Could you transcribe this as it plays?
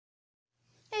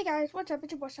Hey guys, what's up?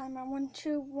 It's your boy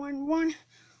Simon1211.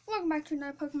 Welcome back to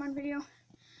another Pokemon video.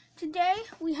 Today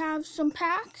we have some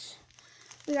packs.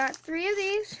 We got 3 of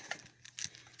these.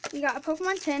 We got a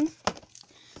Pokemon tin.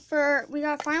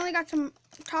 Finally got some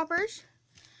toppers.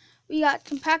 We got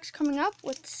some packs coming up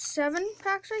with 7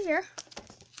 packs right here.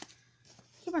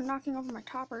 Keep on knocking over my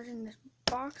toppers in this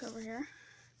box over here.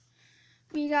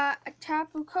 We got a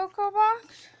Tapu Koko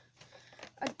box,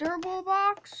 a Durable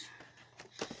box,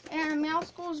 and a Mail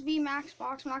School's V Max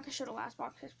box. I'm not going to show the last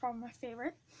box. It's probably my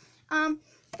favorite. But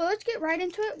let's get right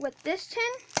into it with this tin,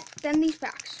 then these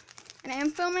packs. And I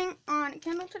am filming on a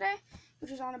Kindle today, which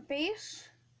is on a base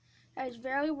that is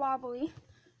very wobbly.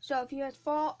 So if you guys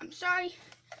fall, I'm sorry.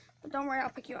 But don't worry, I'll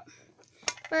pick you up.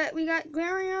 But we got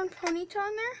Glareon Ponyta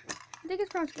on there. I think it's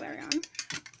pronounced Glareon.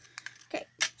 Okay,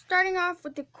 starting off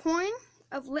with the Coin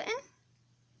of Litten.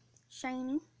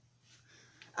 Shiny.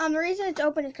 The reason it's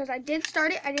open is because I did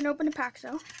start it. I didn't open the pack,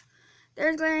 though.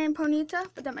 There's Glareon Ponyta,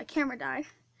 but then my camera died.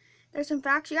 There's some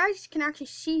facts. You guys can actually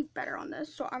see better on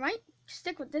this, so I might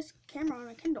stick with this camera on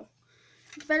my Kindle.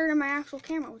 It's better than my actual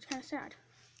camera, which is kind of sad.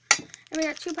 And we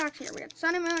got 2 packs here. We got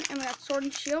Sun and Moon, and we got Sword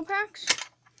and Shield packs.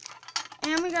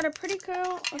 And we got a pretty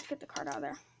cool, let's get the card out of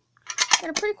there. We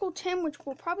got a pretty cool tin, which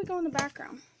will probably go in the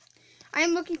background. I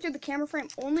am looking through the camera frame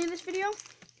only this video.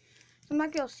 I'm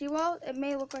not going to be able to see well. It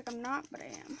may look like I'm not, but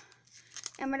I am.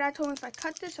 And my dad told me if I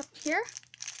cut this up here,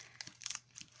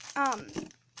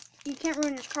 you can't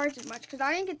ruin your cards as much. Because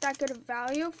I didn't get that good of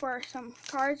value for some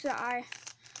cards that I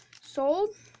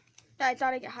sold that I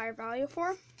thought I'd get higher value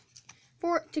for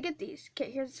to get these.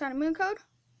 Okay, here's the Sun and Moon code.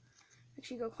 Make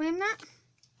sure you go claim that.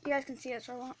 You guys can see it,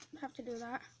 so I won't have to do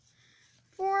that.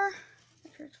 4.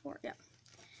 Make sure it's 4. Yeah.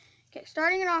 Okay,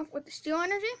 starting it off with the Steel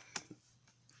Energy.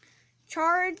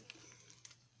 Charjabug.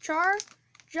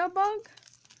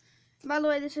 By the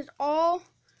way, this is all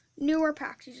newer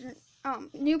packs. These are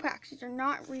new packs. These are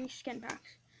not reskin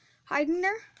packs.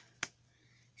 Heidener,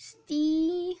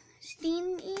 Steenie,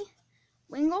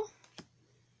 Wingle,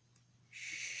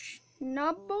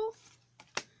 Snubble,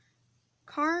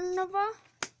 Carnova,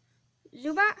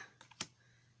 Zubat,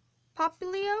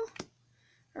 Popplio,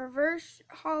 Reverse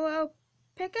Hollow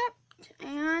Pickup,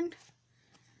 and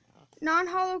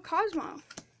non-hollow Cosmo.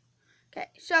 Okay,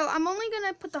 so I'm only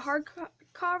gonna put the hard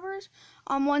covers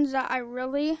on ones that I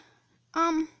really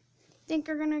think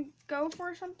are gonna go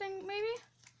for something, maybe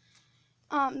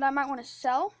that I might want to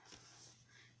sell.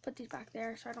 Put these back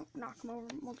there so I don't knock them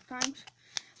over multiple times.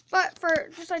 But for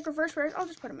just like reverse rares, I'll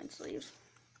just put them in sleeves,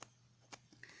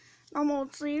 normal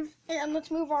old sleeves. And let's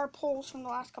move our poles from the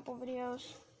last couple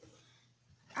videos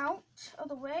out of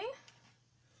the way.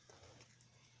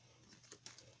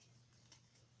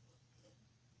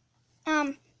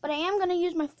 But I am going to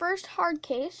use my first hard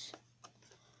case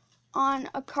on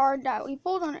a card that we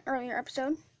pulled on an earlier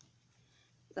episode,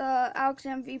 the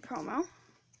Alakazam V promo,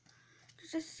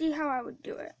 just to see how I would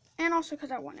do it, and also because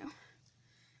I want to.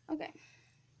 Okay,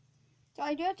 so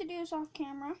I do have to do this off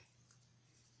camera.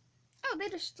 Oh, they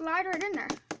just slide right in there.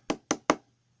 A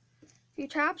few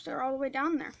taps, they're all the way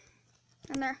down there,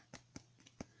 and they're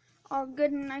all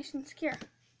good and nice and secure.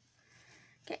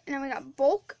 Okay, and then we got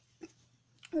Bulk.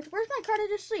 Where's my card I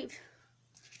just sleeved?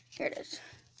 Here it is.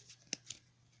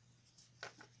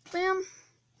 Bam.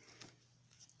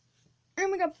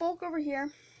 And we got Bulk over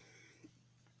here.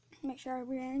 Make sure I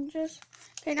rearrange this.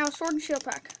 Okay, now Sword and Shield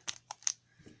pack.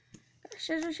 Got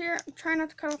scissors here. I'm trying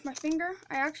not to cut off my finger.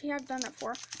 I actually have done that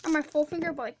before. Not my full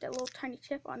finger, but like that little tiny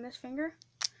tip on this finger.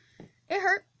 It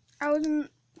hurt. I was in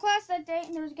class that day,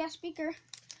 and there was a guest speaker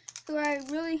who I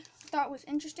really thought was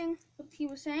interesting what he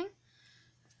was saying.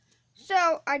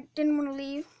 So, I didn't want to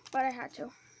leave, but I had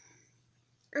to.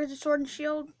 There's a Sword and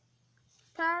Shield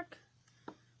pack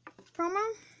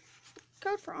promo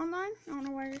code for online. I don't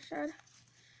know what I just said.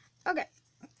 Okay.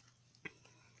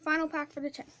 Final pack for the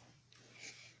tin.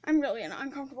 I'm really in an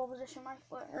uncomfortable position. My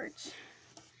foot hurts.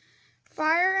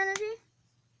 Fire Energy.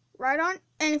 Right on.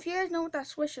 And if you guys know what that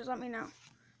swish is, let me know.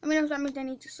 Let me know if that means I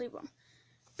need to sleep them.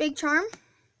 Big Charm.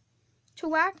 To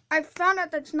whack. I found out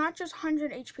that's not just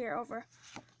 100 HP or over.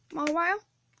 A while.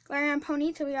 Glareon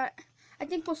Ponyta, I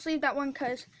think we'll sleeve that one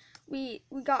because we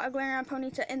got a Glareon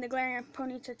Ponyta in the Glareon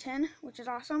Ponyta tin, which is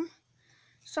awesome.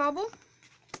 Sobble.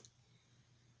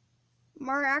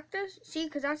 Maractus, see,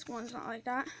 because that's one's not like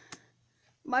that.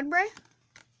 Mudbray.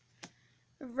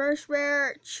 Reverse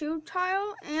Rare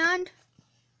Chewtile, and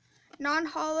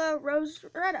non-hollow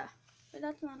Roseretta. Wait,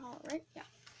 that's non-hollow, right? Yeah.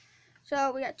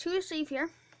 So we got 2 to sleeve here.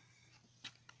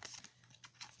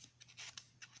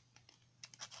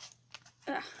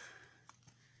 There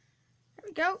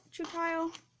we go,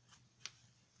 Chewtile,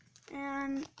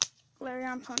 and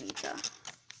Galarian Ponyta.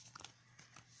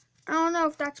 I don't know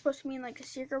if that's supposed to mean like a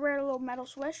secret rare, a little metal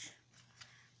swish.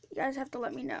 You guys have to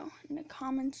let me know in the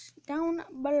comments down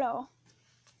below.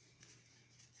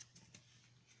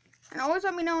 And always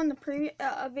let me know in the previous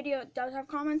video that does have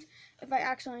comments if I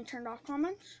accidentally turned off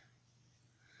comments.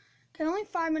 Okay, only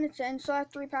 5 minutes in, so I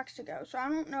have 3 packs to go. So I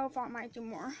don't know if I might do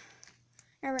more.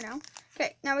 Never know.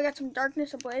 Okay, now we got some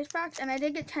Darkness Ablaze packs, and I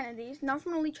did get 10 of these. Not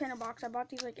from Elite Trainer box. I bought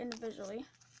these like individually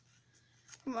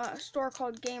from a store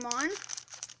called Game On.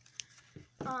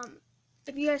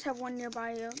 If you guys have one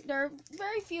nearby you, there are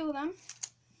very few of them,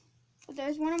 but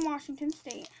there's one in Washington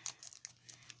State.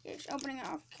 Okay, just opening it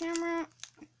off camera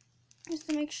just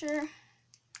to make sure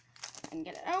I can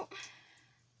get it out.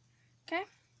 Okay.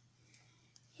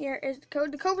 Here is the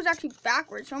code. The code was actually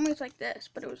backwards. Normally it's like this,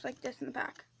 but it was like this in the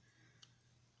pack.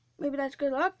 Maybe that's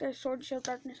good luck. There's Sword and Shield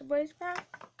Darkness Ablaze pack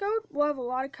code. We'll have a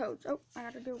lot of codes. Oh, I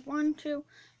got to do 1, 2,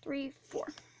 3, 4.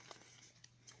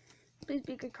 Please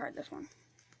be a good card, this one.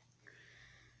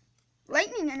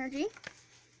 Lightning Energy,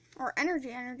 or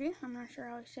Energy, I'm not sure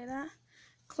how I say that.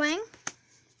 Clang,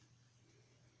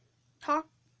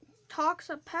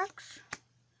 Toxapex,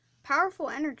 Powerful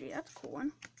Energy, that's a cool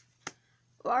one.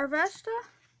 Larvesta,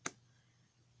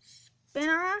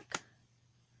 Spinarak,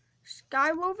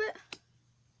 Skywovit,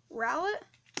 Rowlet,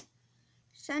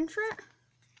 Sentret.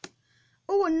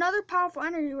 Oh, another Powerful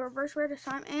Energy, reverse rare this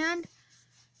time, and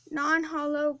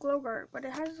non-hollow Glowguard, but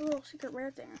it has a little secret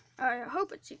rare thing. I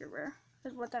hope it's secret rare,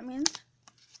 is what that means.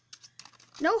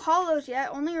 No hollows yet,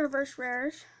 only reverse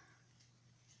rares.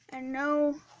 And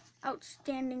no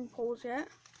outstanding pulls yet.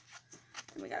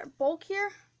 And we got a bulk here.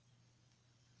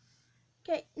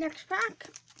 Okay, next pack.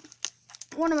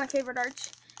 One of my favorite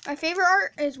arts. My favorite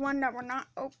art is one that we're not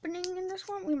opening in this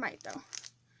one. We might, though.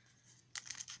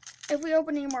 If we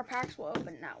open any more packs, we'll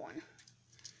open that one.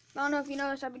 I don't know if you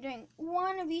noticed, I've been doing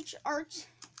one of each arts.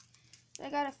 I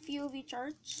got a few of each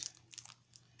arts.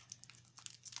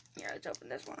 Here, let's open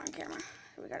this one on camera.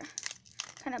 So we gotta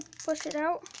kind of push it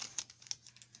out.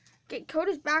 Okay, code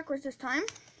is backwards this time.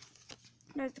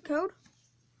 There's the code.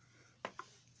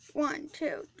 1,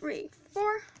 2, 3,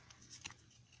 4.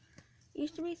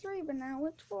 Used to be 3, but now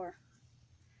it's 4.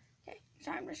 Okay,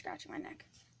 sorry, I'm just scratching my neck.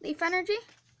 Leaf Energy.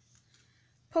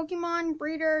 Pokemon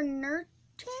Breeder Nurting.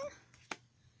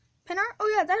 Pinar?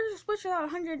 Oh yeah, that is a switch without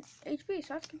 100 HP,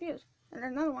 so that's confused. And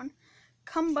there's another one.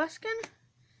 Combuskin,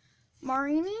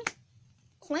 Marini,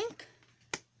 Clink,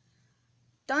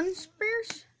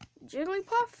 Dunsparce,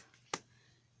 Jigglypuff,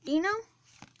 Dino.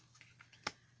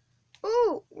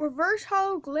 Ooh, Reverse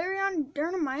Hollow Galarian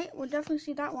Dynamite. We'll definitely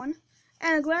see that one.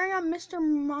 And a Galarian Mr.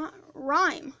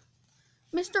 Rhyme.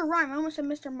 Mr. Rhyme. I almost said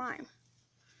Mr. Mime.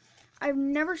 I've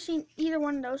never seen either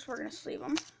one of those, so we're going to sleeve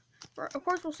them. Of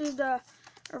course, we'll sleeve the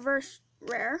reverse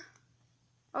rare.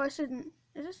 Oh, this isn't.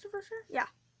 Is this the reverse rare? Yeah.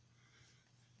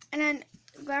 And then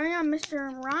Galarian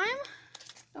Mr. Rhyme.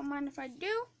 Don't mind if I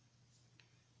do.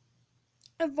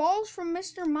 Evolves from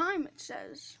Mr. Mime, it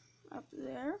says up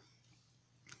there.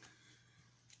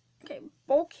 Okay,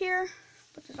 bulk here.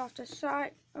 Put this off to the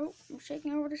side. Oh, I'm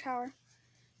shaking over the tower.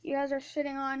 You guys are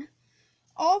sitting on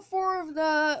all 4 of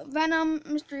the Venom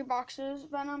mystery boxes.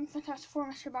 Venom Fantastic Four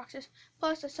mystery boxes.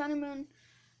 Plus the Sun and Moon.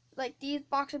 Like these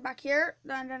boxes back here,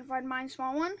 the Unidentified Mind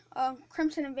small one,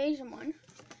 Crimson Invasion one,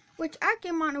 which at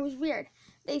Game On it was weird.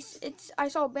 I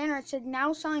saw a banner that said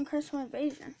now selling Crimson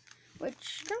Invasion,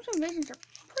 which Crimson Invasions are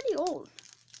pretty old.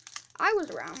 I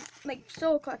was around, like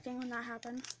still collecting when that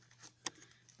happened,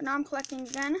 but now I'm collecting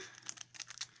again.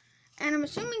 And I'm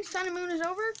assuming Sun and Moon is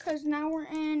over because now we're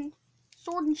in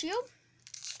Sword and Shield.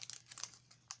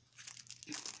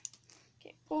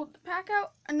 Okay, pulled the pack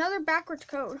out. Another backwards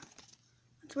code.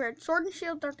 It's weird. Sword and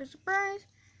Shield, Darkness Ablaze.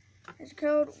 There's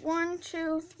code 1,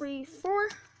 2, 3, 4.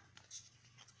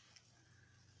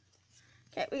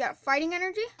 Okay, we got Fighting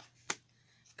Energy,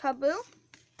 Kaboo,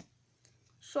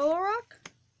 Solrock.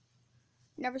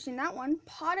 Never seen that one.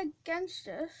 Pot Against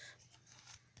Us.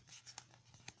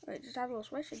 Wait, does it have a little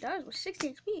switch? It does, with 60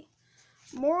 HP.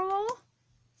 Morlul,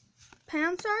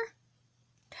 Pansar,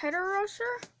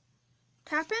 Teddiursa,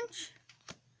 Tapinch,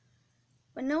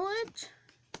 Vanillite,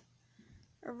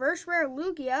 Reverse Rare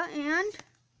Lugia,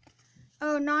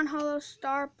 and non-hollow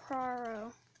Star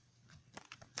Praro.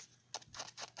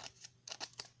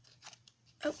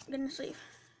 Oh, getting a sleeve.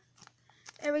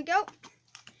 There we go.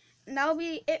 And that'll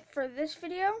be it for this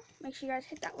video. Make sure you guys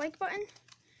hit that like button,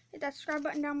 hit that subscribe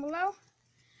button down below,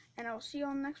 and I'll see you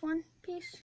on the next one. Peace.